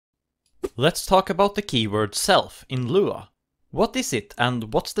Let's talk about the keyword self in Lua. What is it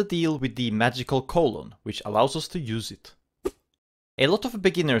and what's the deal with the magical colon, which allows us to use it? A lot of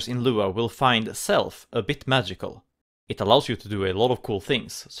beginners in Lua will find self a bit magical. It allows you to do a lot of cool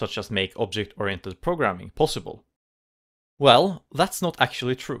things, such as make object-oriented programming possible. Well, that's not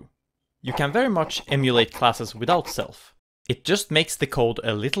actually true. You can very much emulate classes without self. It just makes the code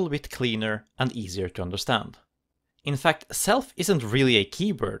a little bit cleaner and easier to understand. In fact, self isn't really a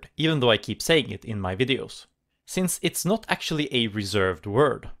keyword, even though I keep saying it in my videos, since it's not actually a reserved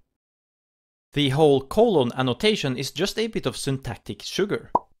word. The whole colon annotation is just a bit of syntactic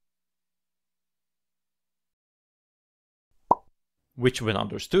sugar, which when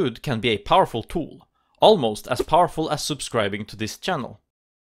understood can be a powerful tool, almost as powerful as subscribing to this channel.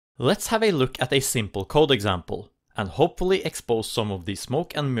 Let's have a look at a simple code example, and hopefully expose some of the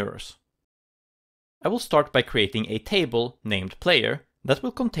smoke and mirrors. I will start by creating a table named player that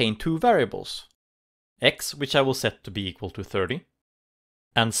will contain two variables, x, which I will set to be equal to 30,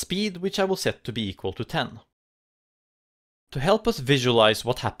 and speed, which I will set to be equal to 10. To help us visualize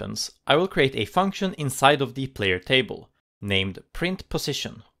what happens, I will create a function inside of the player table, named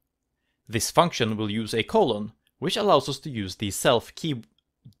printPosition. This function will use a colon, which allows us to use the self key,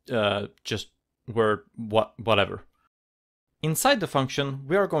 whatever. Inside the function,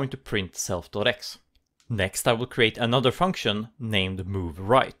 we are going to print self.x. Next, I will create another function named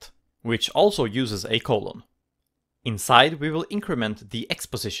moveRight, which also uses a colon. Inside, we will increment the x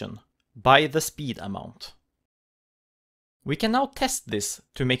position by the speed amount. We can now test this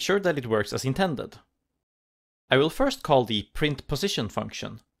to make sure that it works as intended. I will first call the printPosition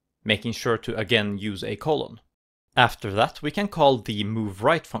function, making sure to again use a colon. After that, we can call the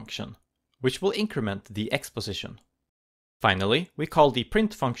moveRight function, which will increment the x position. Finally, we call the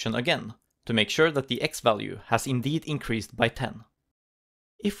print function again, to make sure that the x value has indeed increased by 10.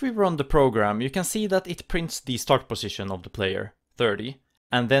 If we run the program, you can see that it prints the start position of the player, 30,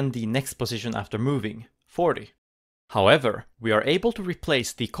 and then the next position after moving, 40. However, we are able to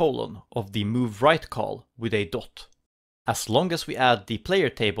replace the colon of the moveRight call with a dot, as long as we add the player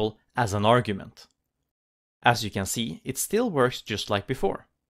table as an argument. As you can see, it still works just like before.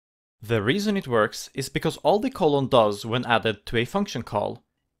 The reason it works is because all the colon does when added to a function call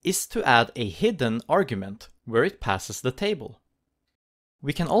is to add a hidden argument where it passes the table.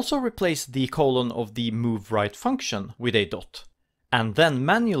 We can also replace the colon of the moveRight function with a dot, and then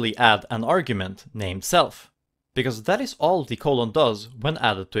manually add an argument named self, because that is all the colon does when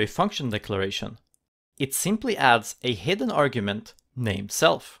added to a function declaration. It simply adds a hidden argument named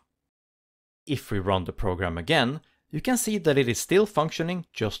self. If we run the program again, you can see that it is still functioning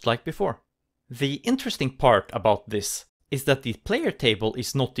just like before. The interesting part about this is that the player table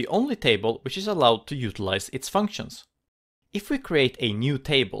is not the only table which is allowed to utilize its functions. If we create a new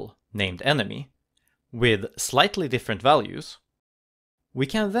table named enemy with slightly different values, we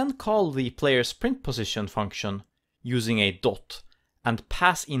can then call the player's printPosition function using a dot and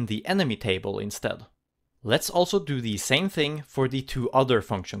pass in the enemy table instead. Let's also do the same thing for the two other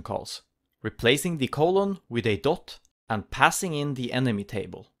function calls, replacing the colon with a dot and passing in the enemy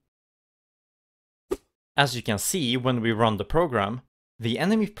table. As you can see when we run the program, the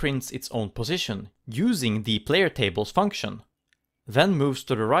enemy prints its own position using the player table's function, then moves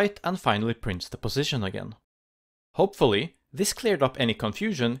to the right and finally prints the position again. Hopefully, this cleared up any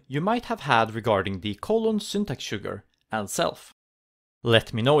confusion you might have had regarding the colon syntax sugar and self.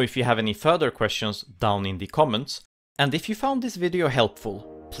 Let me know if you have any further questions down in the comments, and if you found this video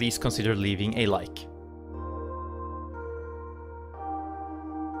helpful, please consider leaving a like.